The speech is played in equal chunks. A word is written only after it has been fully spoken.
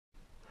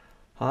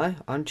Hi,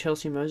 I'm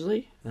Chelsea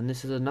Mosley, and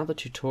this is another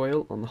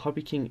tutorial on the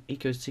Hobbyking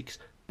ECO6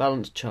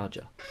 balanced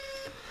charger.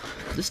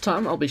 This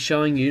time I'll be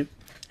showing you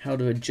how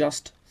to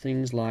adjust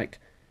things like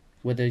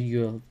whether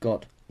you've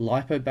got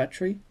LiPo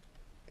battery,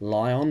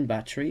 Li-on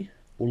battery,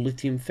 or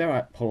lithium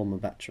ferrite polymer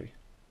battery,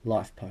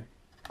 LiFePO.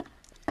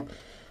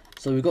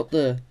 So we've got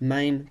the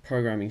main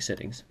programming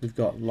settings. We've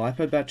got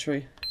LiPo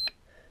battery,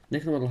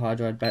 nickel metal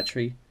hydride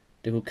battery,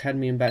 nickel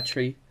cadmium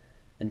battery,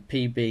 and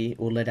PB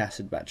or lead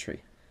acid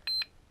battery.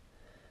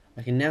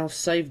 I can now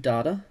save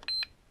data,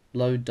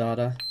 load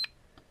data,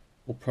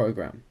 or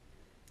program.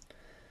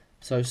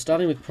 So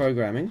starting with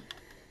programming,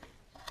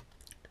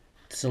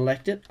 to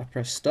select it, I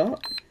press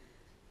start.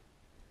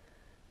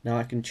 Now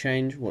I can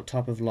change what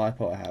type of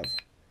LiPo I have.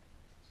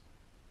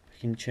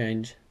 I can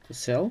change the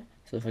cell,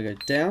 so if I go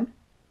down,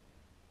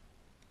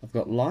 I've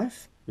got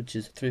Life, which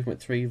is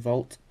 3.3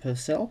 volts per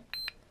cell.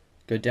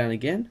 Go down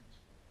again,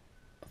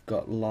 I've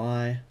got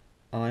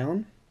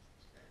Li-ion,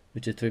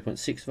 which is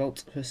 3.6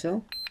 volts per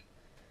cell.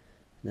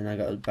 Then I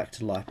go back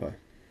to LiPo.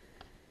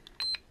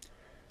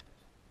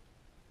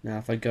 Now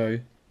if I go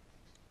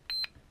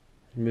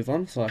move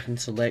on, so I can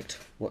select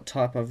what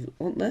type I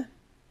want there,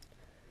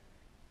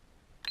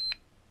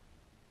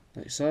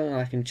 like so, and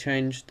I can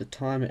change the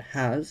time it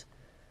has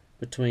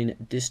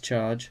between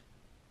discharge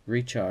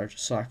recharge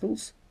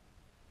cycles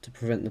to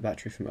prevent the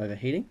battery from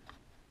overheating.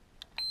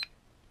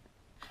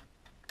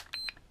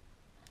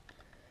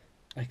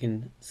 I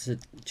can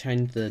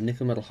change the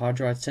nickel metal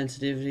hydride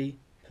sensitivity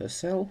per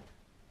cell,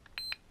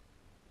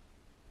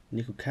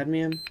 nickel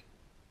cadmium.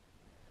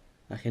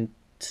 I can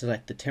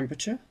select the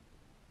temperature,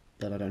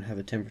 but I don't have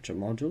a temperature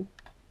module.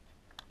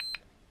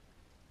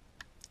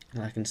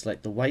 And I can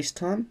select the waste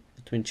time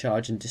between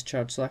charge and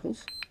discharge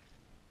cycles,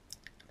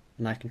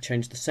 and I can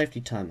change the safety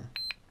timer.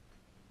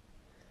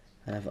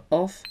 I have it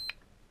off.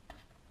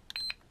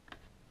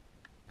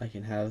 I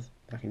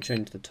can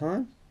change the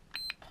time.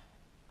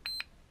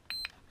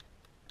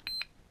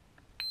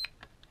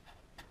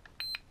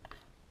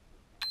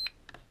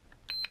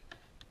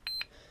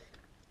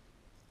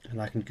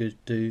 And I can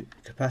do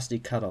capacity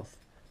cutoff.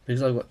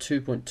 Because I've got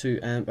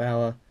 2.2 amp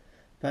hour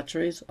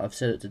batteries, I've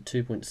set it to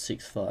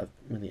 2.65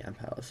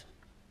 milliamp hours.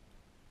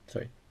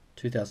 Sorry,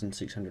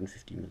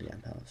 2650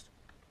 milliamp hours.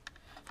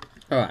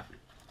 Alright.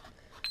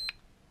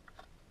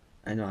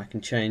 And now I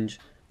can change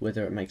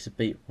whether it makes a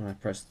beep when I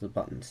press the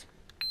buttons.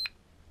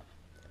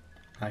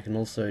 I can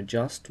also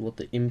adjust what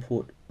the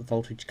input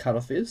voltage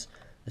cutoff is,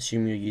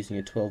 assuming you're using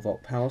a 12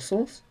 volt power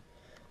source.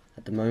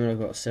 At the moment I've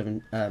got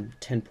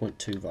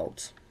 10.2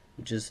 volts.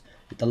 Which is,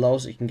 the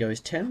lowest it can go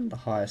is 10, the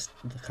highest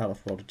the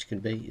cutoff voltage can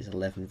be is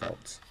 11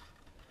 volts.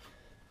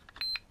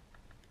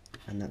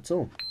 And that's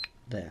all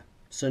there.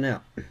 So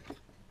now,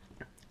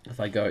 if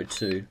I go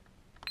to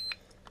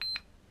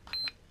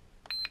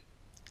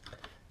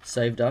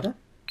save data,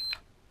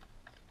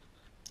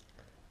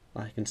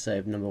 I can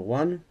save number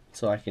 1,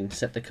 so I can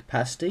set the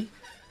capacity,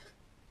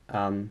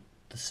 the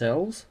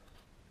cells.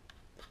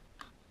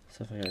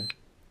 So if I go,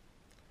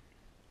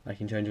 I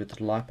can change it to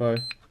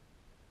LiPo,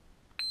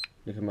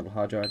 nickel metal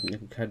hydride,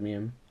 nickel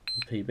cadmium,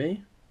 and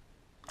PB.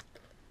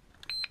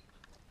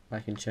 I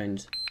can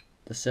change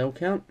the cell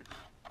count.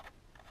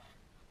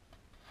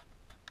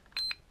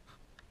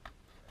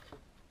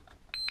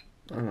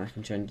 And I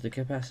can change the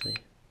capacity.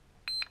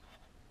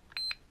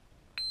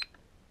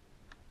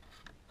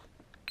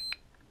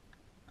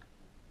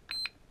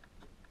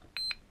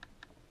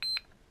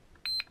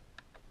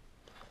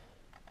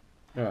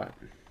 Alright.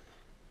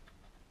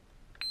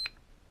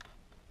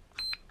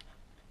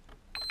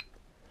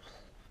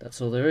 That's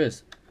all there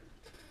is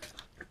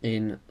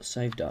in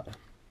save data.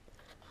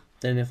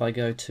 Then if I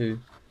go to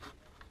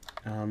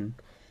one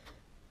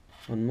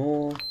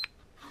more,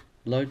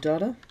 load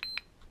data,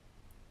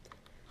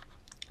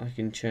 I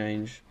can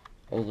change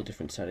all the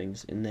different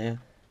settings in there,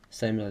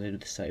 same as I did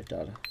with the save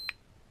data.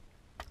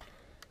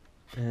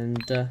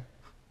 And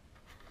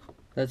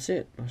that's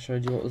it. I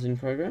showed you what was in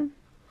program.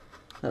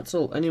 That's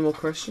all. Any more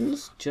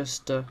questions,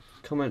 just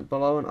comment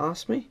below and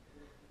ask me.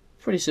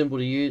 Pretty simple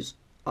to use.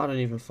 I don't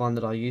even find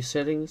that I use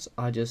settings.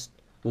 I just,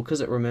 well,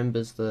 because it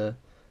remembers the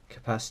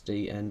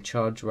capacity and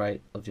charge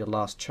rate of your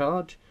last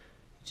charge,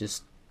 you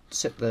just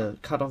set the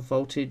cutoff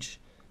voltage,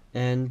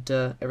 and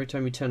every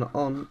time you turn it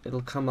on,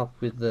 it'll come up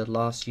with the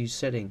last used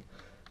setting,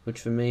 which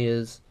for me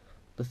is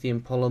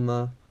lithium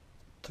polymer,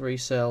 3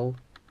 cell,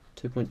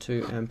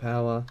 2.2 amp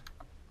hour,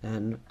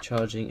 and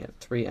charging at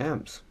 3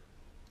 amps.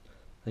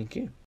 Thank you.